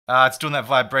It's doing that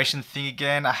vibration thing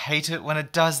again. I hate it when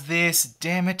it does this.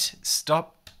 Damn it.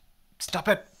 Stop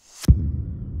it.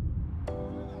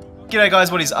 G'day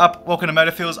guys, what is up? Welcome to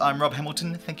Motovlog. I'm Rob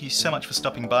Hamilton. Thank you so much for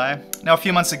stopping by. Now a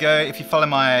few months ago, if you follow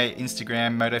my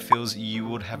Instagram, Motovlog, you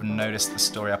would have noticed the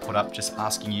story I put up just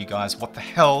asking you guys what the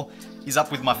hell is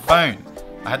up with my phone.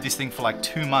 I had this thing for like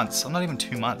 2 months, or not even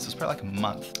 2 months, it was probably like a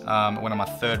month. Went on my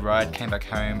third ride, came back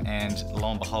home, and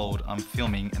lo and behold, I'm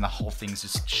filming and the whole thing's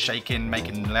just shaking,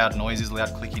 making loud noises, loud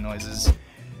clicky noises.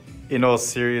 In all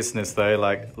seriousness though,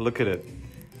 like, look at it.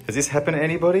 Does this happen to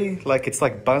anybody? Like, it's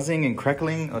like buzzing and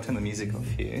crackling. I'll turn the music off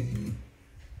here.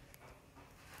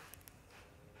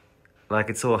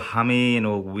 Like, it's all hummy and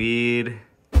all weird.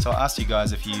 So I asked you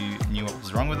guys if you knew what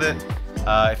was wrong with it,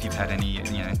 if you've had any,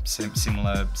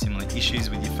 similar issues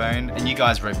with your phone, and you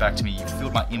guys wrote back to me. You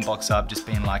filled my inbox up, just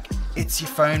being like, "It's your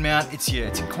phone mount, it's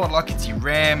your quad lock, it's your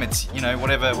RAM, it's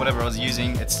whatever I was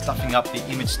using. It's stuffing up the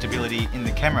image stability in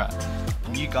the camera."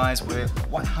 And you guys were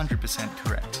 100%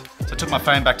 correct. So I took my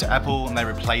phone back to Apple and they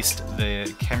replaced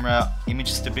the camera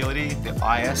image stability, the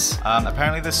IS.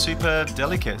 Apparently they're super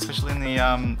delicate, especially in the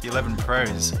 11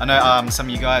 Pros. I know some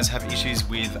of you guys have issues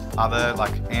with other,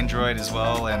 like Android as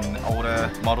well, and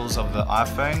older models of the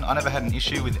iPhone. I never had an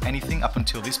issue with anything up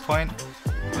until this point.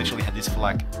 Literally had this for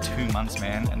like 2 months,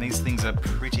 man, and these things are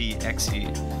pretty XE.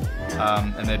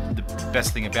 And the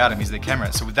best thing about them is their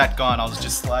camera. So with that gone, I was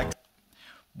just like,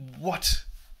 what?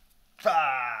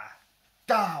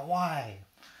 Why?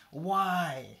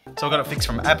 So I got it fixed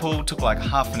from Apple, took like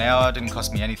half an hour, didn't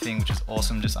cost me anything, which is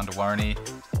awesome, just under warranty.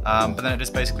 But then it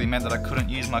just basically meant that I couldn't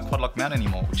use my quad lock mount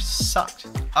anymore, which sucked.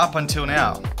 Up until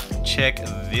now. Check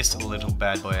this little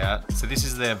bad boy out. So this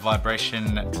is their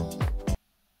vibration,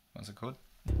 what's it called?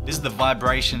 This is the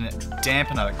vibration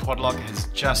dampener that Quad Lock has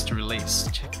just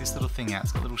released. Check this little thing out.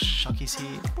 It's got little shockies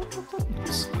here, little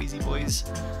squeezy boys.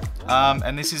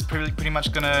 And this is pretty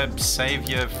much gonna save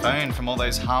your phone from all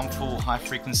those harmful high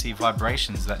frequency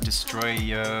vibrations that destroy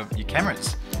your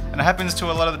cameras. And it happens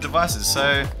to a lot of the devices.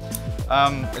 So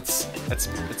it's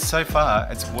so far,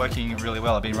 it's working really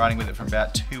well. I've been riding with it for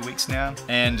about 2 weeks now,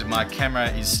 and my camera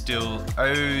is still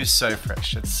oh so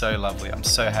fresh. It's so lovely. I'm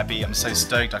so happy. I'm so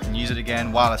stoked. I can use it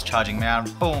again. Wireless charging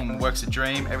mount, boom, works a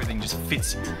dream. Everything just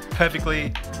fits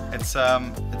perfectly. It's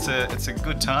a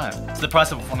good time. So the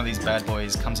price of one of these bad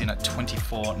boys comes in at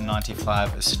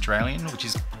 $24.95 Australian, which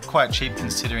is quite cheap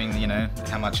considering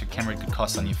how much a camera could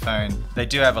cost on your phone. They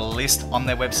do have a list on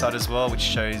their website as well, which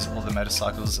shows all the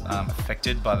motorcycles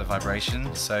affected by the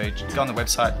vibration. So go on the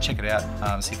website, check it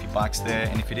out, see if your bike's there,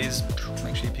 and if it is,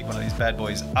 make sure you pick one of these bad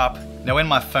boys up. Now when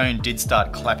my phone did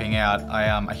start clapping out,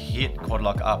 I hit Quad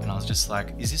Lock up and I was just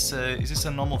like, is this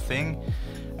a normal thing?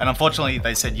 And unfortunately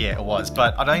they said yeah, it was,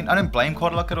 but I don't blame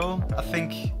Quad Lock at all. I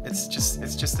think it's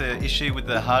just an issue with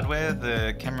the hardware,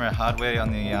 the camera hardware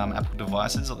on the Apple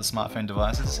devices or the smartphone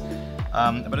devices.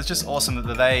 But it's just awesome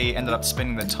that they ended up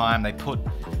spending the time. They put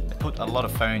a lot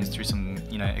of phones through some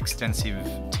extensive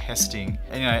testing.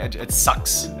 And, it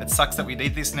sucks. It sucks that we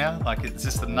need this now. Like, it's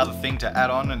just another thing to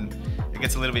add on, and it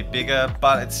gets a little bit bigger.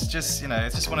 But it's just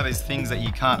it's just one of those things that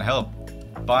you can't help.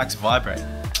 Bikes vibrate.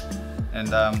 And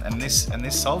this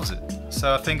solves it.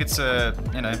 So I think it's a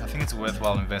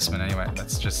worthwhile investment anyway.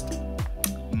 That's just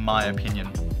my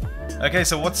opinion. Okay,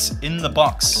 so what's in the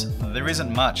box? There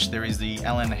isn't much. There is the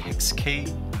Allen hex key,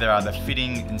 there are the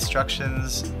fitting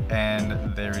instructions,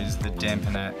 and there is the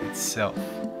dampener itself.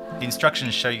 The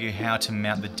instructions show you how to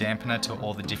mount the dampener to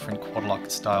all the different Quad Lock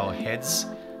style heads,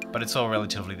 but it's all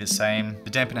relatively the same.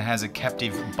 The dampener has a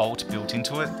captive bolt built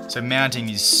into it, so mounting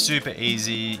is super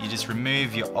easy. You just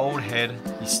remove your old head,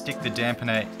 you stick the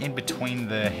dampener in between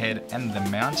the head and the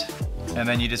mount, and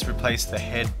then you just replace the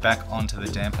head back onto the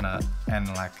dampener, and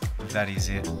like, that is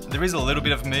it. There is a little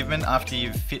bit of movement after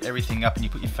you've fit everything up and you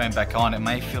put your phone back on. It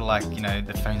may feel like,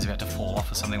 the phone's about to fall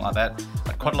off or something like that.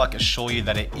 But Quad Lock assure you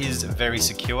that it is very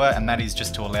secure, and that is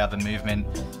just to allow the movement,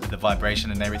 the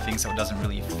vibration and everything, so it doesn't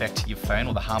really affect your phone,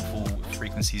 or the harmful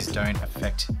frequencies don't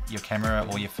affect your camera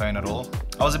or your phone at all.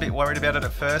 I was a bit worried about it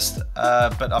at first,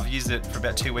 but I've used it for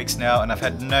about 2 weeks now and I've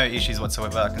had no issues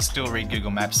whatsoever. I can still read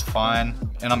Google Maps fine,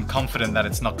 and I'm confident that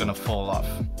it's not going to fall off.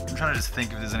 I'm trying to just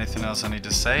think if there's anything else I need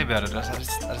to say about it. I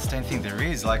just don't think there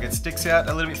is. Like, it sticks out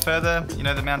a little bit further,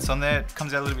 the mount's on there, it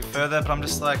comes out a little bit further, but I'm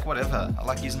just like, whatever. I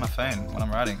like using my phone when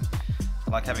I'm riding. I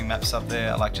like having maps up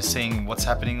there, I like just seeing what's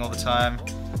happening all the time,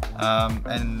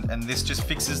 and this just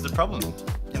fixes the problem.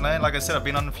 Like I said, I've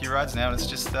been on a few rides now, and it's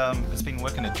just, it's been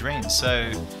working a dream.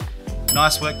 So,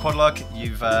 nice work, Quad Lock,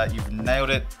 you've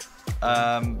nailed it.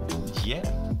 Yeah,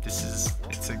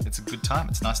 it's a good time.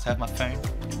 It's nice to have my phone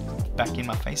back in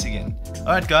my face again.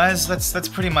 Alright guys, that's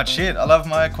pretty much it. I love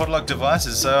my Quad Lock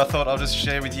devices, so I thought I'll just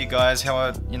share with you guys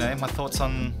how my thoughts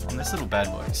on this little bad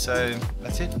boy. So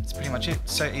that's it, that's pretty much it.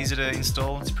 So easy to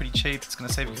install, it's pretty cheap, it's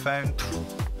gonna save your phone.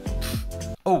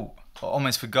 Oh, I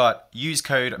almost forgot, use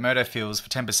code Motovlog for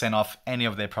 10% off any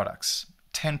of their products.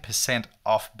 10%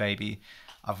 off, baby.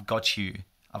 I've got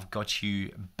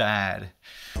you bad.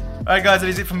 Alright guys, that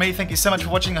is it from me. Thank you so much for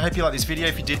watching. I hope you liked this video.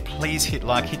 If you did, please hit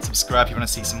like, hit subscribe if you want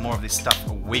to see some more of this stuff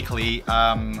weekly.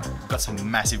 Got some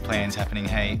massive plans happening,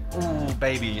 hey. Ooh,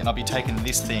 baby. And I'll be taking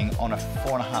this thing on a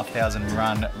 4,500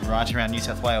 run right around New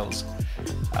South Wales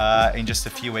in just a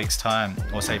few weeks' time,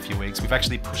 or say a few weeks. We've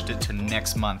actually pushed it to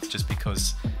next month just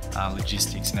because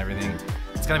logistics and everything.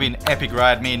 It's going to be an epic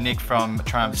ride. Me and Nick from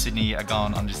Triumph Sydney are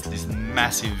going on just this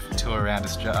massive tour around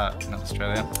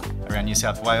around New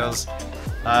South Wales.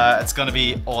 It's going to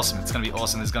be awesome. It's going to be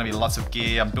awesome. There's going to be lots of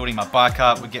gear. I'm building my bike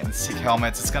up. We're getting sick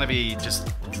helmets. It's going to be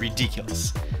just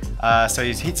ridiculous. So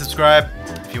hit subscribe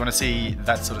if you want to see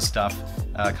that sort of stuff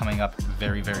coming up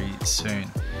very, very soon.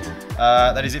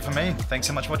 That is it for me. Thanks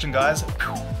so much for watching, guys.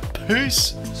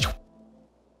 Peace.